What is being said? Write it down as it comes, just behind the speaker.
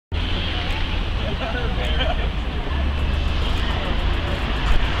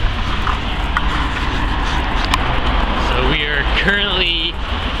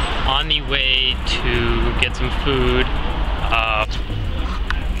some food.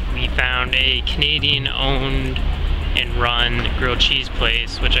 We found a Canadian-owned and run grilled cheese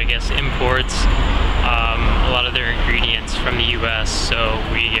place, which I guess imports a lot of their ingredients from the US, so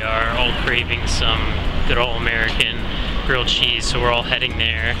we are all craving some good old American grilled cheese, so we're all heading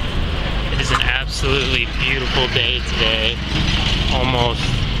there. It is an absolutely beautiful day today. Almost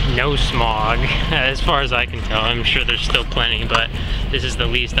no smog, as far as I can tell. I'm sure there's still plenty, but this is the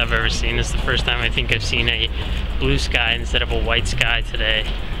least I've ever seen. This is the first time I think I've seen a blue sky instead of a white sky today.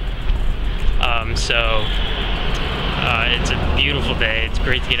 It's a beautiful day. It's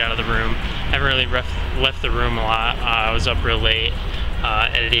great to get out of the room. I haven't really left the room a lot. I was up real late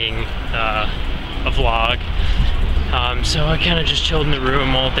editing a vlog. So I kind of just chilled in the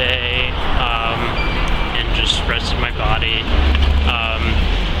room all day and just rested my body.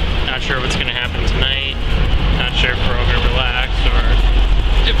 Not sure what's going to happen tonight. Not sure if we're all going to relax or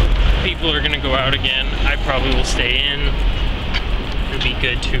if people are going to go out again. I probably will stay in. It'd be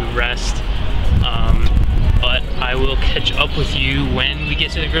good to rest. But I will catch up with you when we get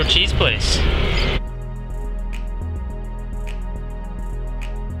to the grilled cheese place.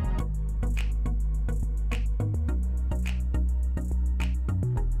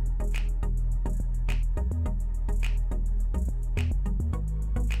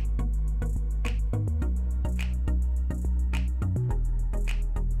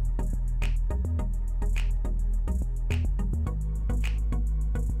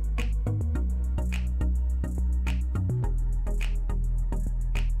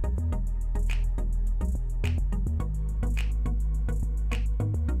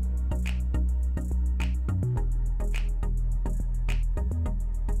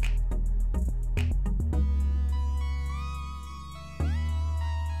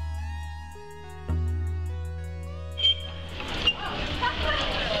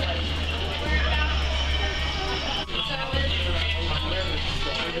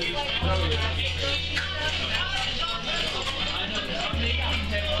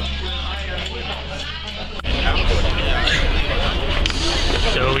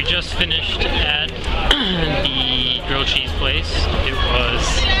 So we just finished at the grilled cheese place. It was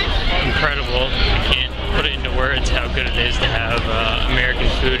incredible. I can't put it into words how good it is to have American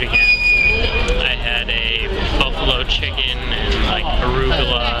food again. I had a buffalo chicken and like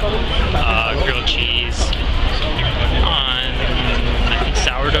arugula grilled cheese on, I think,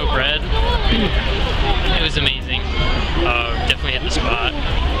 sourdough bread. It was amazing. Definitely hit the spot.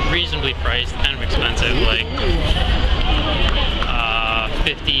 Reasonably priced, kind of expensive, like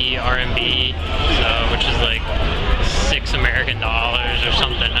 50 RMB, which is like $6 American or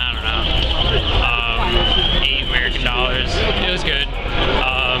something, I don't know. $8 American. It was good.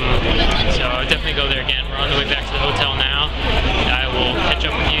 So I'll definitely go there again. We're on the way back to the hotel now. I will catch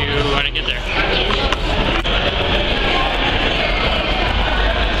up with you when I get there.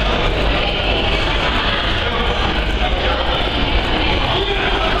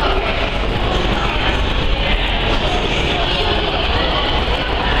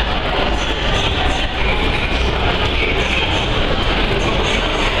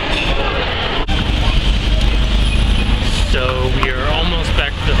 So we are almost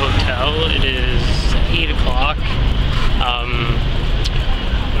back to the hotel. It is 8 o'clock.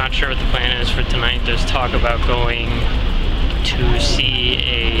 Not sure what the plan is for tonight. There's talk about going to see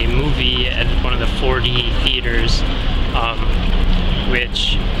a movie at one of the 4D theaters,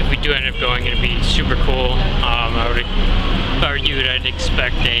 which, if we do end up going, it'd be super cool. I would, if I were you, I'd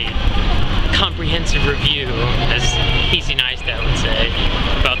expect a comprehensive review, as Casey Neistat would say,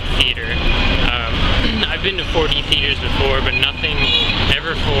 about the theater. I've been to 4D theaters before, but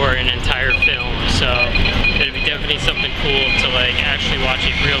never for an entire film, so it'd be definitely something cool to like actually watch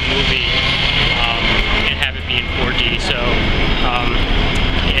a real movie and have it be in 4D. So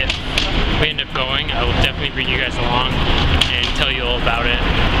if we end up going, I will definitely bring you guys along and tell you all about it.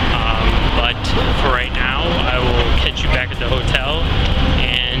 But for right now, I will catch you back at the hotel,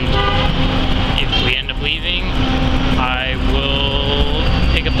 and if we end up leaving, I will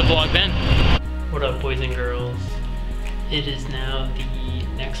pick up the vlog then. What up, boys and girls? It is now the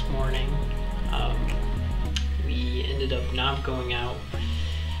next morning. We ended up not going out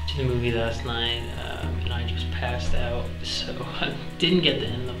to the movie last night, and I just passed out, so I didn't get to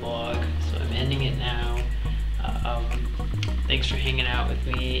end the vlog, so I'm ending it now. Thanks for hanging out with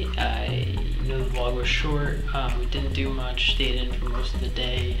me. I know the vlog was short. We didn't do much, stayed in for most of the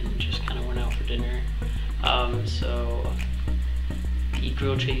day, and just kind of went out for dinner. So the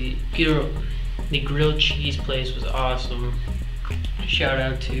grilled cheese place was awesome. Shout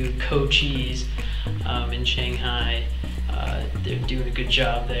out to Co Cheese in Shanghai. They're doing a good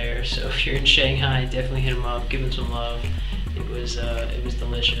job there. So if you're in Shanghai, definitely hit them up, give them some love. It was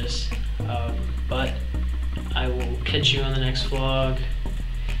delicious. But I will catch you on the next vlog.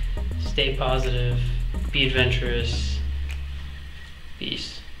 Stay positive, be adventurous.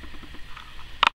 Peace.